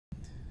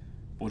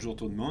Bonjour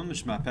tout le monde,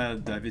 je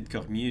m'appelle David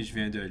Cormier, je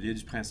viens de l'île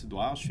du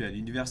Prince-Édouard, je suis à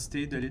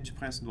l'université de l'île du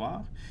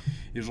Prince-Édouard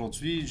et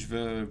aujourd'hui je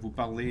vais vous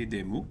parler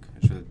des MOOC.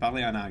 Je vais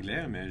parler en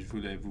anglais, mais je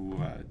voulais vous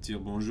dire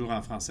bonjour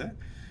en français.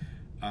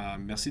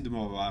 Merci de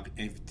m'avoir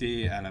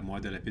invité à la Mois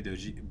de la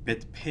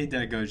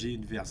pédagogie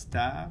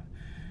universitaire.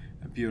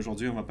 Puis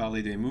aujourd'hui on va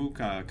parler des MOOC.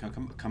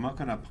 Comment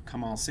on a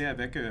commencé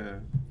avec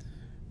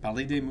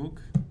parler des MOOC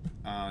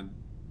en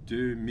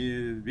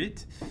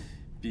 2008.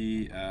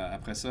 Puis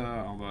après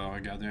ça, on va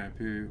regarder un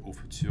peu au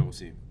futur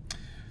aussi.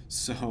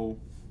 So,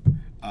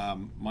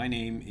 my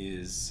name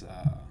is,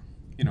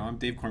 I'm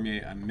Dave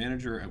Cormier. I'm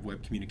manager of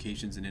web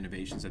communications and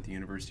innovations at the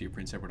University of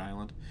Prince Edward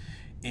Island.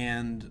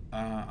 And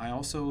I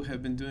also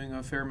have been doing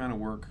a fair amount of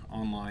work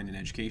online in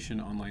education,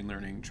 online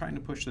learning, trying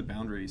to push the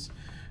boundaries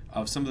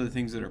of some of the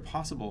things that are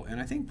possible. And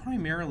I think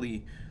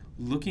primarily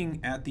looking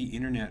at the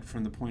internet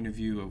from the point of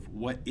view of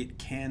what it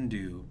can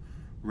do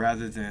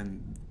rather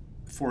than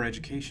for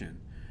education,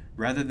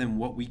 rather than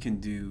what we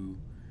can do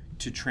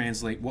to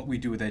translate what we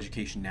do with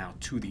education now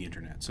to the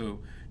internet. So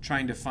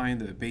trying to find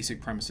the basic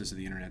premises of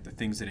the internet, the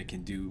things that it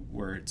can do,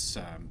 where its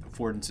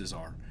affordances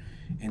are,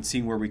 and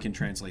seeing where we can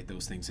translate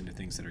those things into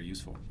things that are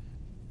useful.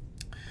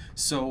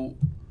 So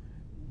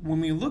when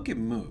we look at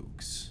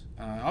MOOCs,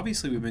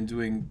 obviously we've been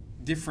doing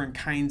different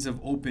kinds of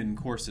open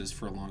courses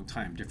for a long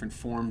time, different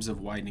forms of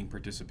widening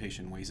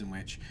participation, ways in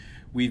which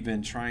we've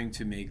been trying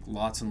to make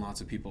lots and lots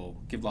of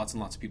people, give lots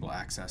and lots of people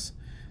access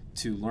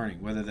to learning,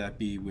 whether that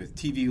be with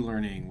TV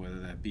learning, whether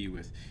that be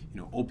with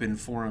open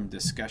forum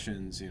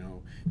discussions.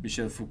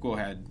 Michel Foucault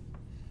had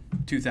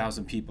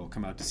 2,000 people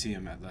come out to see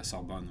him at La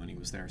Sorbonne when he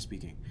was there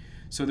speaking.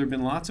 So there have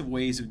been lots of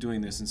ways of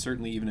doing this, and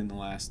certainly even in the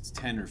last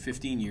 10 or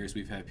 15 years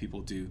we've had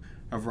people do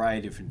a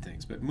variety of different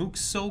things. But MOOC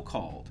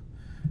so-called,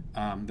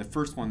 the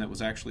first one that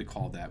was actually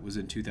called that was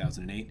in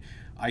 2008.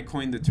 I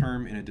coined the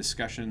term in a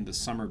discussion the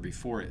summer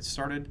before it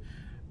started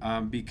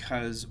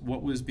because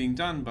what was being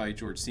done by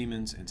George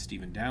Siemens and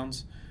Stephen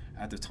Downes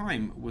at the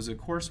time was a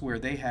course where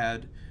they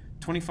had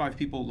 25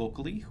 people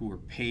locally who were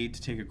paid to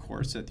take a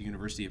course at the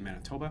University of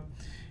Manitoba,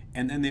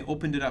 and then they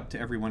opened it up to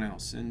everyone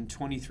else, and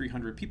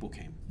 2,300 people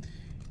came.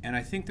 And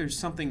I think there's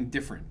something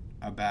different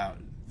about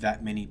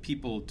that many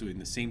people doing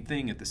the same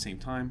thing at the same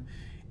time,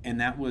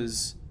 and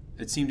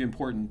it seemed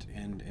important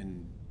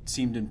and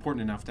seemed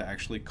important enough to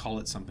actually call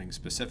it something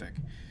specific.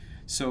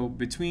 So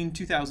between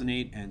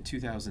 2008 and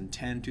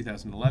 2010,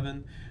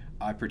 2011,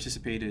 I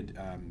participated,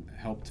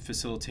 helped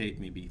facilitate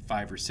maybe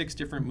 5 or 6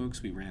 different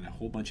MOOCs. We ran a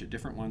whole bunch of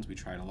different ones. We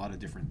tried a lot of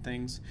different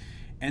things.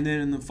 And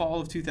then in the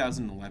fall of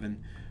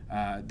 2011,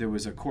 there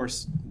was a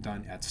course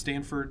done at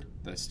Stanford,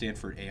 the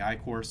Stanford AI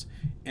course,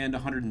 and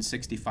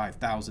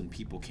 165,000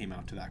 people came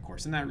out to that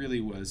course. And that really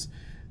was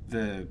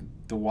the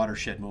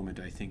watershed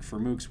moment, I think, for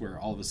MOOCs, where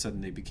all of a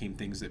sudden they became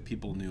things that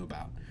people knew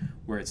about,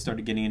 where it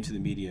started getting into the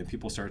media and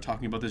people started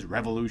talking about this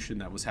revolution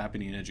that was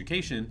happening in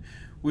education,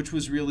 which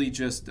was really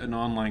just an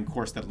online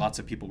course that lots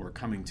of people were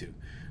coming to,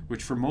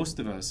 which for most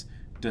of us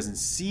doesn't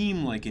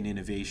seem like an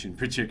innovation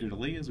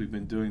particularly, as we've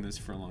been doing this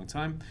for a long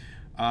time,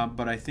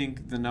 but I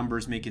think the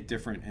numbers make it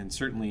different, and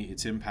certainly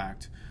its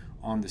impact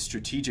on the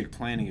strategic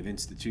planning of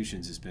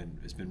institutions has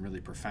been really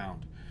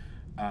profound.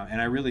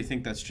 And I really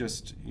think that's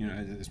just,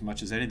 as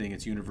much as anything,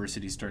 it's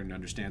universities starting to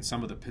understand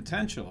some of the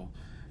potential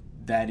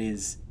that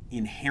is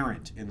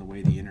inherent in the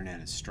way the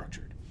internet is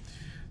structured.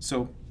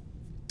 So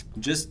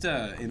just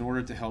in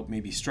order to help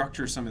maybe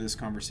structure some of this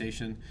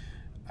conversation,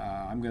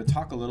 I'm going to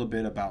talk a little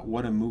bit about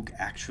what a MOOC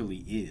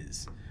actually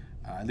is,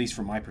 at least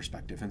from my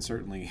perspective, and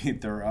certainly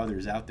there are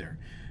others out there.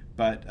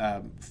 But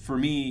for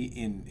me,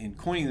 in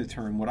coining the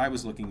term, what I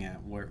was looking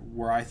at,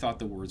 where I thought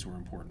the words were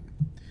important.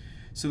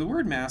 So the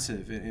word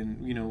massive,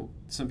 and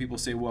some people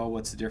say, well,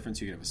 what's the difference?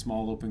 You have a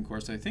small open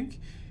course. I think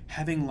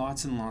having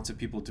lots and lots of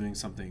people doing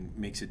something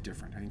makes it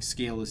different. I think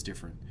scale is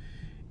different.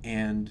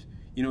 And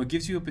it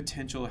gives you a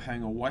potential of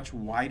having a much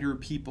wider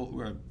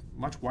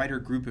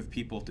group of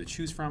people to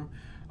choose from,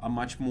 a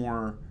much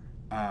more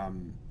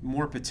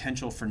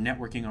potential for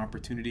networking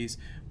opportunities,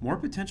 more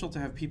potential to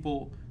have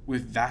people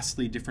with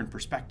vastly different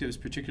perspectives,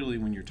 particularly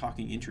when you're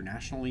talking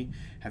internationally,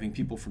 having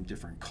people from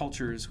different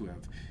cultures who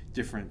have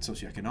different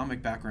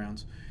socioeconomic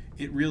backgrounds.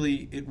 It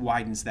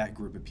widens that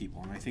group of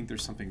people, and I think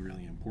there's something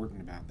really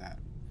important about that.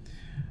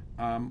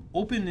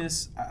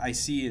 Openness I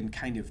see in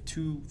kind of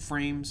 2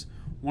 frames.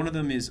 One of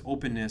them is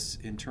openness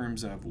in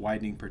terms of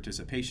widening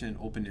participation,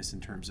 openness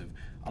in terms of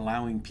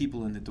allowing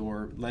people in the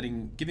door,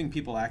 giving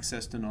people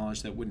access to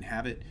knowledge that wouldn't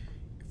have it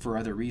for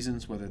other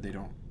reasons, whether they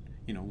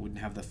wouldn't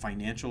have the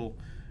financial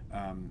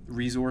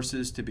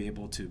resources to be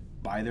able to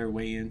buy their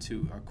way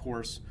into a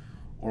course,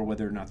 or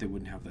whether or not they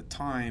wouldn't have the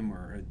time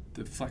or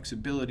the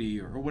flexibility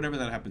or whatever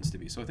that happens to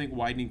be. So I think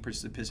widening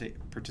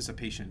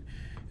participation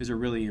is a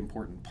really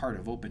important part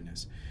of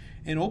openness.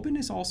 And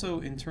openness also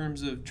in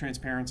terms of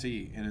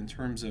transparency and in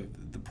terms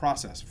of the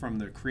process from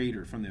the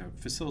creator, from the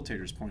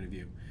facilitator's point of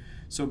view.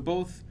 So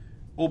both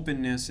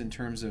openness in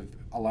terms of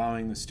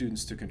allowing the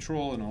students to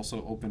control, and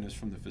also openness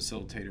from the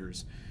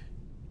facilitators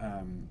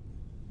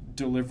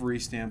delivery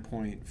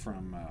standpoint,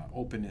 from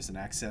openness and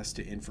access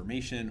to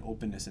information,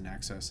 openness and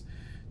access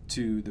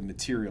to the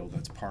material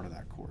that's part of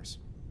that course.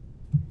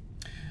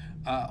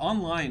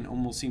 Online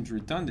almost seems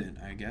redundant,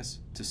 I guess,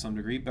 to some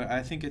degree, but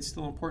I think it's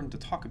still important to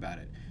talk about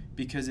it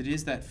because it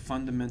is that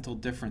fundamental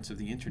difference of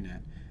the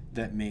internet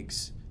that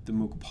makes the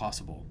MOOC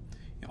possible.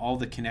 All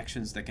the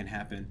connections that can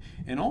happen,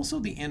 and also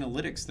the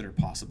analytics that are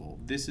possible.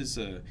 This is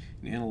an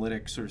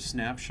analytic sort of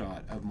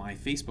snapshot of my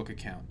Facebook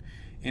account,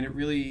 and it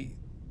really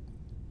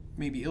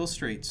maybe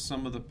illustrates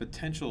some of the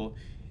potential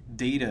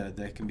data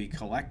that can be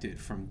collected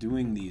from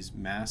doing these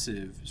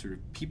massive sort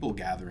of people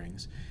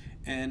gatherings,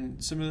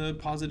 and some of the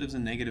positives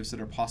and negatives that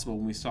are possible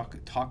when we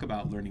talk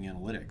about learning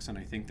analytics. And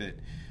I think that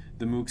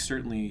the MOOC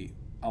certainly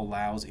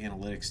allows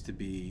analytics to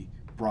be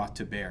brought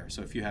to bear.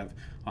 So if you have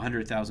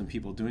 100,000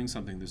 people doing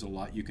something, there's a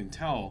lot you can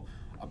tell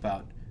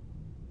about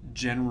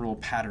general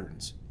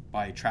patterns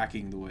by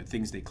tracking the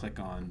things they click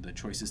on, the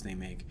choices they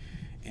make,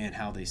 and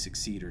how they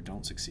succeed or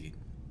don't succeed.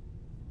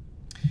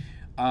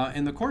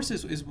 And the course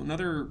is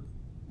another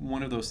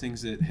one of those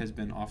things that has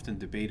been often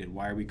debated.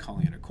 Why are we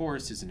calling it a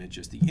course? Isn't it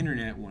just the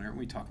internet? Why aren't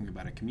we talking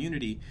about a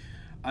community?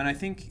 And I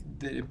think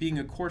that it being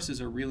a course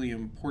is a really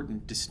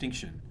important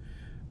distinction.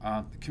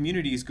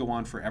 Communities go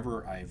on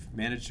forever. I've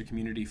managed a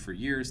community for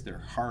years.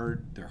 They're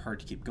hard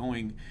to keep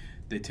going.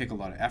 They take a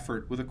lot of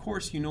effort. With a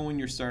course, you know when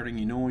you're starting,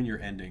 you know when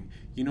you're ending,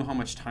 you know how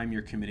much time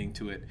you're committing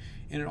to it,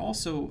 and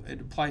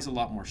it applies a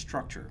lot more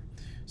structure.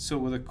 So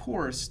with a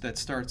course that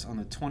starts on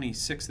the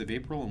 26th of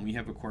April, and we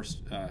have a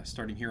course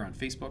starting here on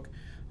Facebook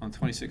on the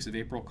 26th of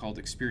April called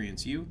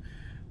Experience You,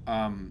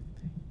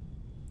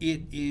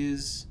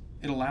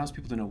 it allows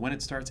people to know when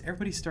it starts.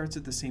 Everybody starts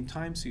at the same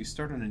time, so you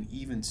start on an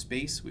even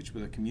space, which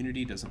with a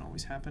community doesn't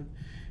always happen,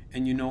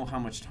 and you know how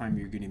much time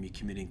you're going to be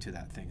committing to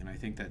that thing, and I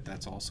think that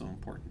that's also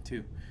important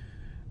too.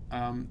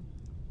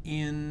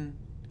 In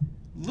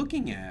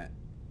looking at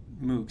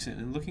MOOCs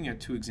and looking at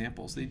two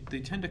examples, they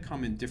tend to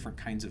come in different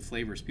kinds of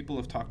flavors. People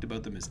have talked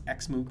about them as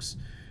XMOOCs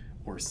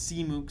or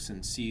CMOOCs,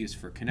 and C is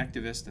for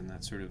connectivist, and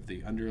that's sort of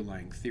the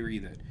underlying theory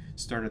that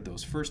started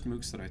those first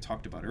MOOCs that I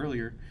talked about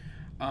earlier.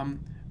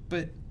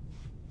 But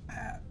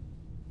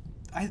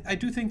I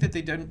do think that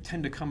they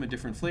tend to come in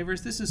different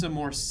flavors. This is a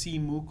more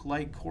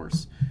CMOOC-like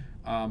course.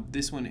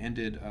 This one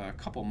ended a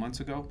couple months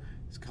ago.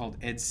 It's called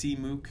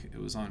EdCMOOC. It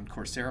was on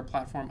Coursera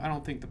platform. I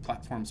don't think the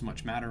platforms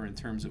much matter in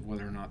terms of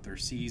whether or not they're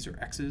C's or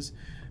X's,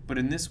 but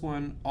in this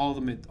one, all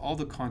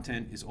the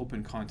content is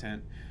open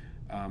content.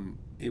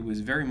 It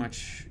was very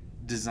much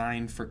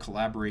designed for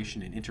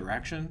collaboration and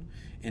interaction,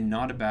 and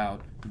not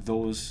about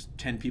those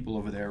 10 people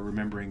over there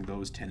remembering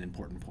those 10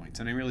 important points.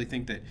 And I really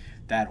think that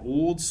that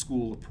old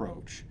school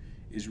approach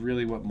is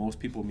really what most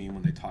people mean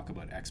when they talk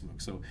about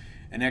XMOOC. So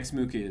an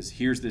XMOOC is,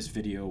 here's this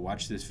video,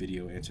 watch this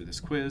video, answer this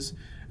quiz.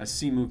 A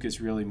CMOOC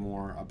is really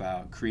more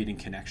about creating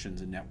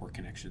connections and network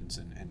connections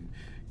and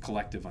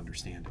collective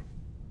understanding.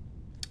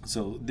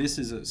 So this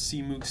is a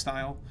CMOOC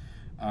style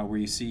where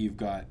you see you've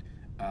got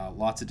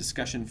lots of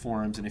discussion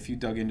forums, and if you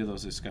dug into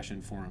those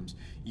discussion forums,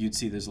 you'd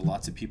see there's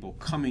lots of people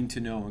coming to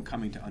know and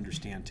coming to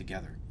understand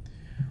together.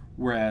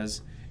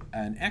 Whereas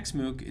an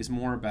XMOOC is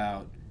more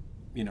about,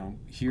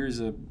 here's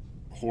a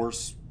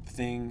horse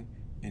thing,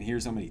 and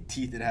here's how many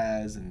teeth it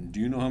has, and do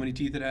you know how many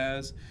teeth it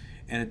has?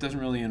 And it doesn't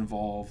really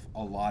involve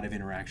a lot of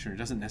interaction. It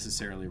doesn't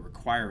necessarily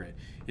require it.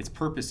 Its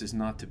purpose is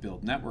not to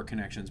build network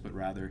connections, but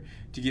rather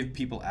to give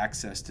people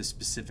access to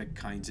specific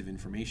kinds of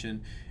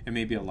information and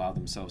maybe allow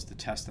themselves to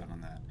test on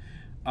that.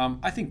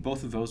 I think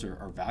both of those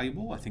are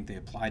valuable. I think they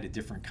apply to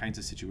different kinds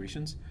of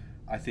situations.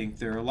 I think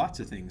there are lots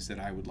of things that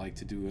I would like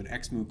to do an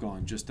XMOOC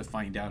on just to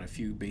find out a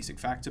few basic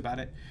facts about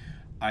it.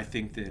 I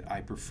think that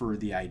I prefer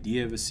the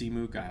idea of a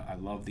CMOOC. I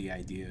love the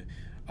idea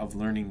of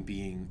learning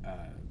being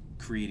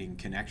creating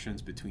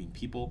connections between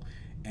people,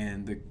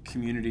 and the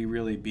community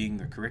really being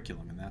the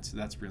curriculum, and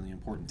that's really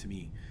important to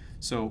me.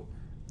 So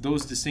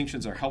those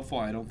distinctions are helpful.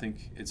 I don't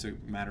think it's a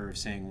matter of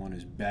saying one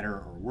is better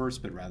or worse,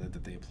 but rather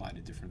that they apply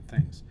to different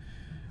things.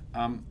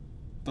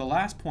 The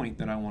last point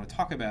that I want to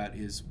talk about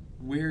is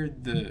where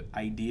the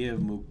idea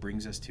of MOOC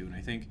brings us to, and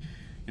I think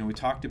we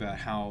talked about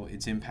how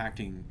it's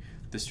impacting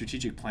the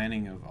strategic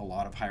planning of a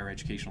lot of higher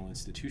educational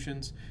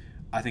institutions.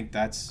 I think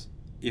that's,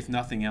 if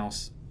nothing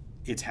else,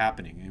 it's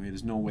happening. I mean,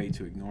 there's no way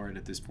to ignore it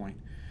at this point.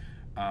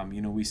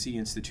 We see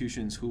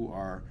institutions who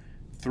are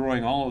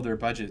throwing all of their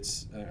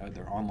budgets,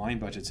 their online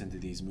budgets, into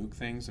these MOOC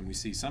things, and we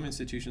see some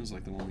institutions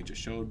like the one we just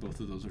showed, both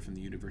of those are from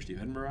the University of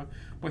Edinburgh,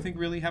 who I think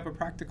really have a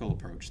practical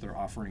approach. They're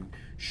offering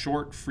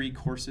short, free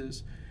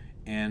courses,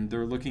 and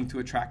they're looking to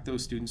attract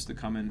those students to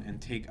come in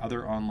and take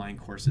other online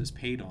courses,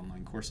 paid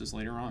online courses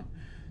later on.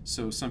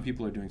 So some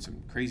people are doing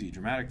some crazy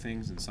dramatic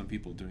things, and some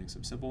people doing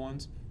some simple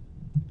ones.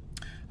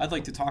 I'd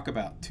like to talk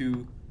about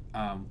two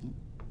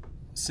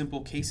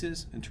simple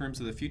cases in terms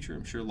of the future.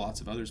 I'm sure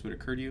lots of others would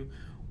occur to you.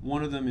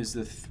 One of them is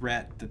the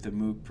threat that the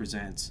MOOC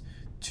presents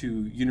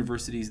to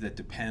universities that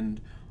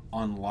depend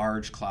on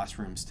large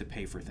classrooms to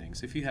pay for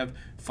things. If you have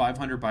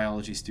 500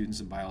 biology students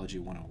in Biology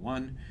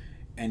 101,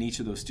 and each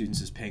of those students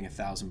is paying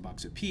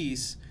 $1,000 a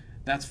piece,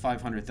 That's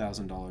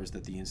 $500,000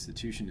 that the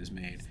institution has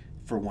made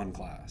for one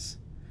class.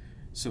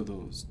 So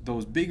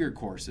those bigger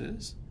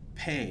courses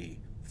pay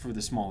for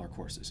the smaller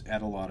courses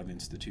at a lot of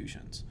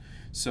institutions.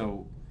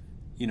 So,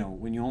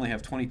 when you only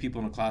have 20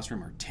 people in a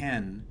classroom or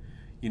 10,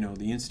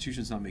 the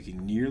institution's not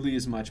making nearly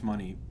as much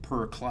money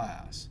per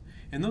class.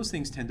 And those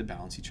things tend to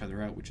balance each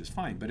other out, which is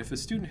fine. But if a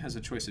student has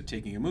a choice of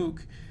taking a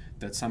MOOC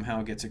that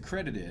somehow gets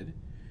accredited,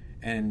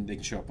 and they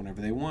can show up whenever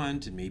they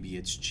want, and maybe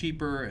it's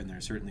cheaper, and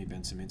there's certainly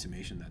been some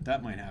intimation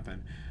that might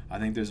happen, I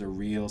think there's a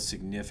real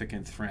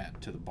significant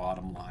threat to the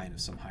bottom line of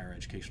some higher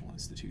educational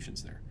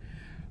institutions there.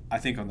 I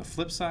think on the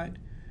flip side,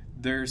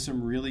 there's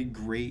some really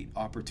great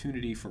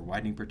opportunity for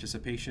widening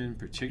participation,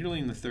 particularly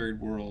in the third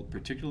world,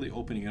 particularly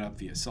opening it up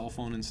via cell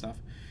phone and stuff,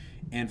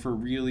 and for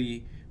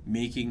really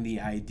making the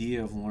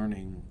idea of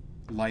learning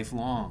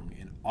lifelong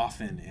and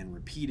often and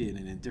repeated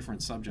and in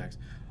different subjects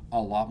a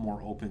lot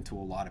more open to a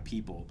lot of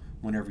people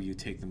whenever you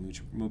take the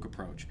MOOC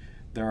approach.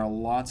 There are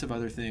lots of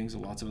other things,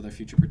 lots of other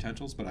future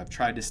potentials, but I've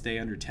tried to stay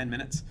under 10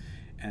 minutes,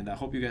 and I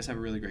hope you guys have a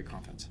really great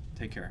conference.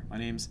 Take care. My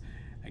name's,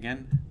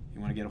 again, you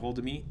want to get a hold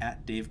of me,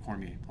 @Dave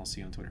Cormier. I'll see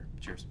you on Twitter.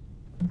 Cheers.